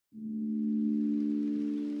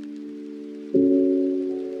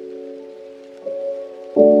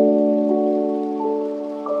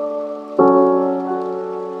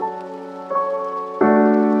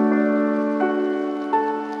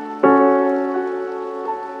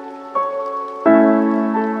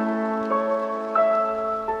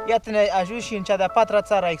Iată, ne ajuns și în cea de-a patra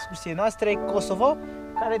țară a excursiei noastre, Kosovo,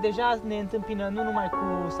 care deja ne întâmpină nu numai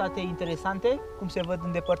cu sate interesante, cum se văd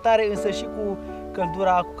în depărtare, însă și cu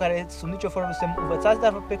căldura cu care sub nicio formă nu suntem învățați,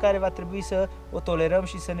 dar pe care va trebui să o tolerăm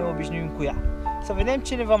și să ne obișnuim cu ea. Să vedem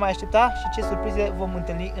ce ne va mai aștepta și ce surprize vom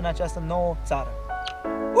întâlni în această nouă țară.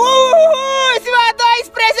 Ziua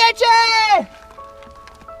 12!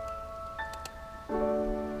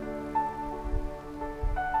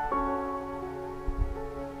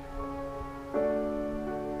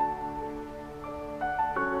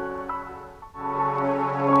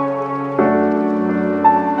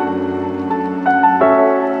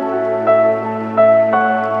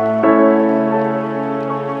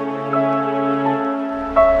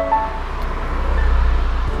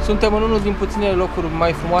 Suntem în unul din puținele locuri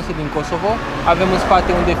mai frumoase din Kosovo. Avem în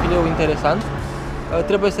spate un defileu interesant.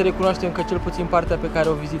 Trebuie să recunoaștem că cel puțin partea pe care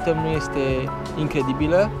o vizităm nu este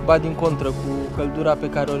incredibilă, ba din contră, cu căldura pe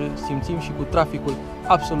care o simțim și cu traficul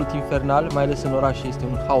absolut infernal, mai ales în oraș este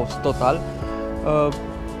un haos total.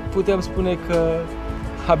 Putem spune că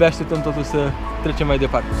abia așteptăm totul să trecem mai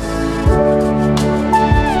departe.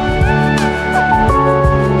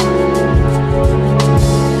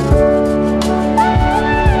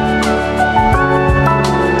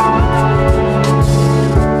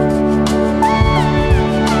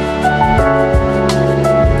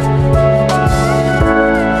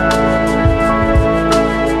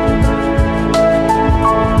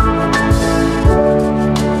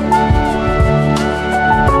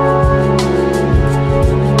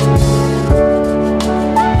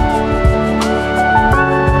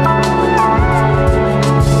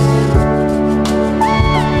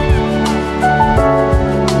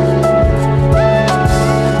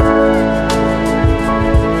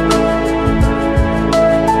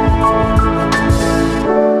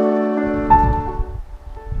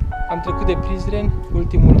 Am trecut de Prizren,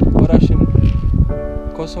 ultimul oraș în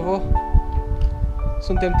Kosovo.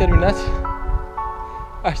 Suntem terminați.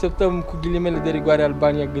 Așteptăm cu ghilimele de rigoare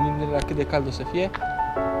Albania, gândindu-ne la cât de cald o să fie.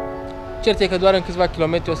 Cert e că doar în câțiva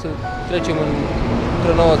kilometri o să trecem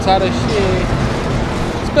într-o nouă țară și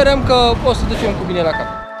sperăm că o să ducem cu bine la cap.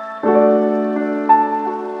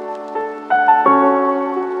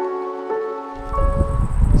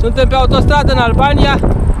 Suntem pe autostradă în Albania,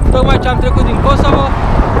 tocmai ce am trecut din Kosovo.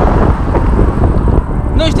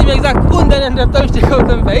 Nu știm exact unde ne îndreptăm și ce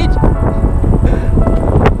căutăm pe aici,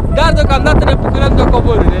 dar deocamdată ne bucurăm de o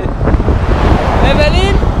coborâre.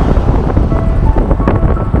 Evelin,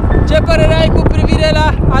 ce părere ai cu privire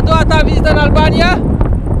la a doua ta vizită în Albania?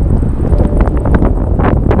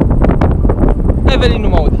 Evelin nu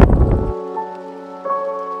mă aude.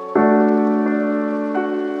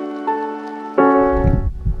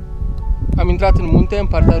 Am intrat în munte, în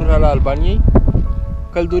partea rurală a Albaniei.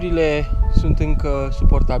 Căldurile sunt încă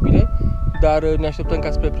suportabile, dar ne așteptăm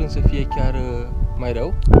ca spre prânz să fie chiar mai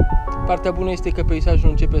rău. Partea bună este că peisajul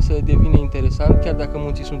începe să devină interesant, chiar dacă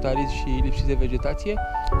munții sunt arizi și lipsiți de vegetație.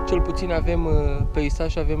 Cel puțin avem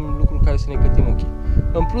peisaj și avem lucruri care să ne clătim ochii.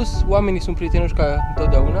 În plus, oamenii sunt prietenoși ca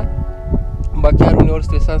întotdeauna, ba chiar uneori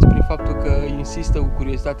stresanți prin faptul că insistă cu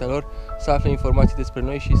curiozitatea lor să afle informații despre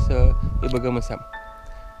noi și să îi băgăm în seamă.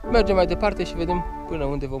 Mergem mai departe și vedem până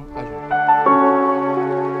unde vom ajunge.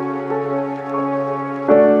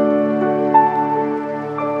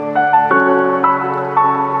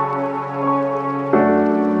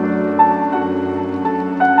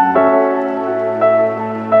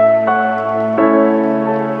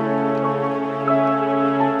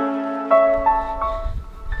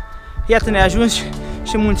 Iată, ne-a ajuns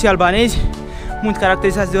și munții albanezi, munți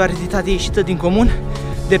caracterizați de o ariditate ieșită din comun,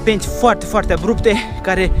 de penți foarte, foarte abrupte,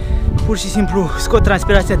 care pur și simplu scot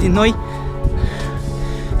transpirația din noi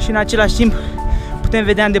și în același timp putem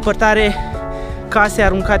vedea în depărtare case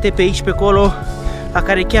aruncate pe aici și pe acolo, la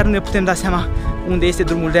care chiar nu ne putem da seama unde este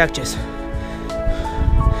drumul de acces.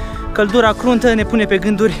 Căldura cruntă ne pune pe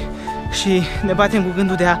gânduri și ne batem cu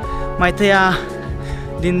gândul de a mai tăia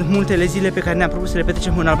din multele zile pe care ne-am propus să le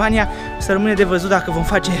petrecem în Albania. Să rămâne de văzut dacă vom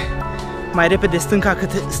face mai repede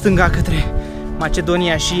stânga către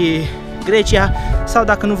Macedonia și Grecia sau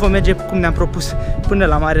dacă nu vom merge cum ne-am propus până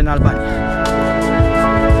la mare în Albania.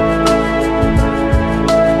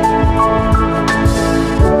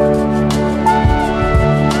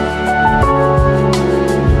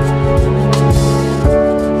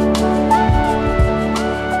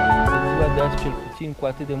 Ziua de azi, cel puțin, cu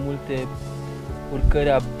atât de multe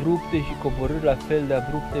urcări abrupte și coborâri la fel de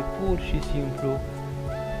abrupte, pur și simplu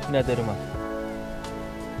ne-a dărâmat.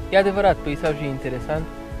 E adevărat, peisajul e interesant,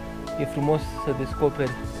 e frumos să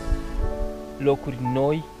descoperi locuri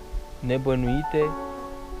noi, nebănuite,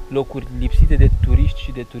 locuri lipsite de turiști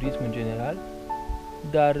și de turism în general,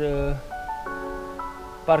 dar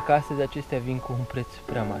parcă astăzi acestea vin cu un preț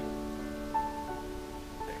prea mare.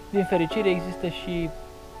 Din fericire există și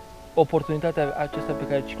oportunitatea aceasta pe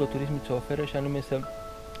care cicloturismul ți-o oferă, și anume să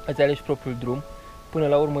îți alegi propriul drum. Până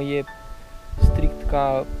la urmă e strict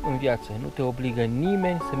ca în viață, nu te obligă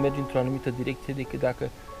nimeni să mergi într-o anumită direcție decât dacă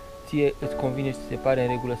ție îți convine și ți se pare în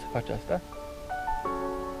regulă să faci asta.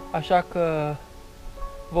 Așa că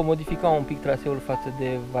vom modifica un pic traseul față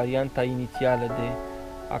de varianta inițială de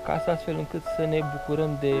acasă, astfel încât să ne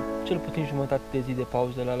bucurăm de cel puțin jumătate de zi de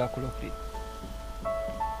pauză la lacul Ohrid.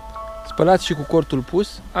 Spălați și cu cortul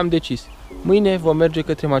pus, am decis. Mâine vom merge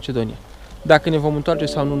către Macedonia. Dacă ne vom întoarce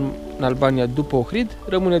sau nu în Albania după Ohrid,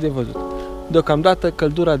 rămâne de văzut. Deocamdată,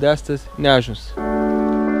 căldura de astăzi ne-a ajuns.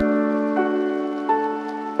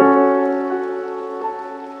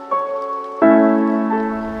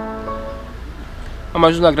 Am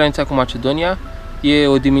ajuns la granița cu Macedonia, e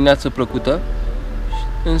o dimineață plăcută,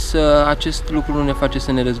 însă acest lucru nu ne face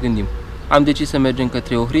să ne răzgândim. Am decis să mergem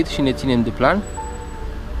către Ohrid și ne ținem de plan.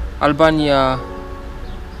 Albania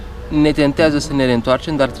ne tentează să ne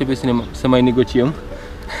reîntoarcem, dar trebuie să mai negociem.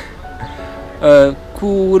 Cu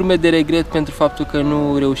urme de regret pentru faptul că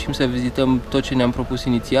nu reușim să vizităm tot ce ne-am propus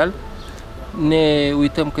inițial, ne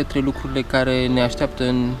uităm către lucrurile care ne așteaptă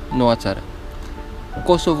în noua țară.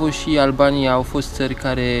 Kosovo și Albania au fost țări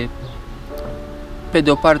care, pe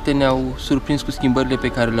de o parte, ne-au surprins cu schimbările pe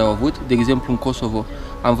care le-au avut. De exemplu, în Kosovo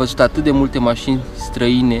am văzut atât de multe mașini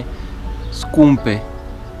străine, scumpe,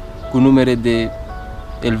 cu numere de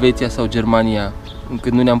Elveția sau Germania,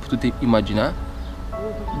 încât nu ne-am putut imagina.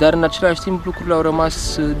 Dar în același timp lucrurile au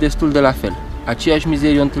rămas destul de la fel. Aceeași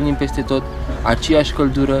mizerie o întâlnim peste tot, aceeași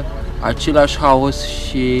căldură, același haos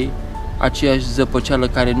și aceeași zăpăceală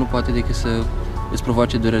care nu poate decât să îți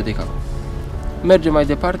provoace dureri de cap. Mergem mai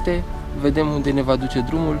departe, vedem unde ne va duce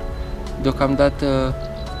drumul. Deocamdată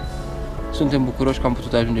suntem bucuroși că am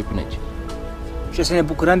putut ajunge până aici. Și o să ne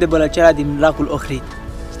bucurăm de bălăceala din lacul Ohrid.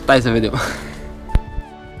 Stai să vedem!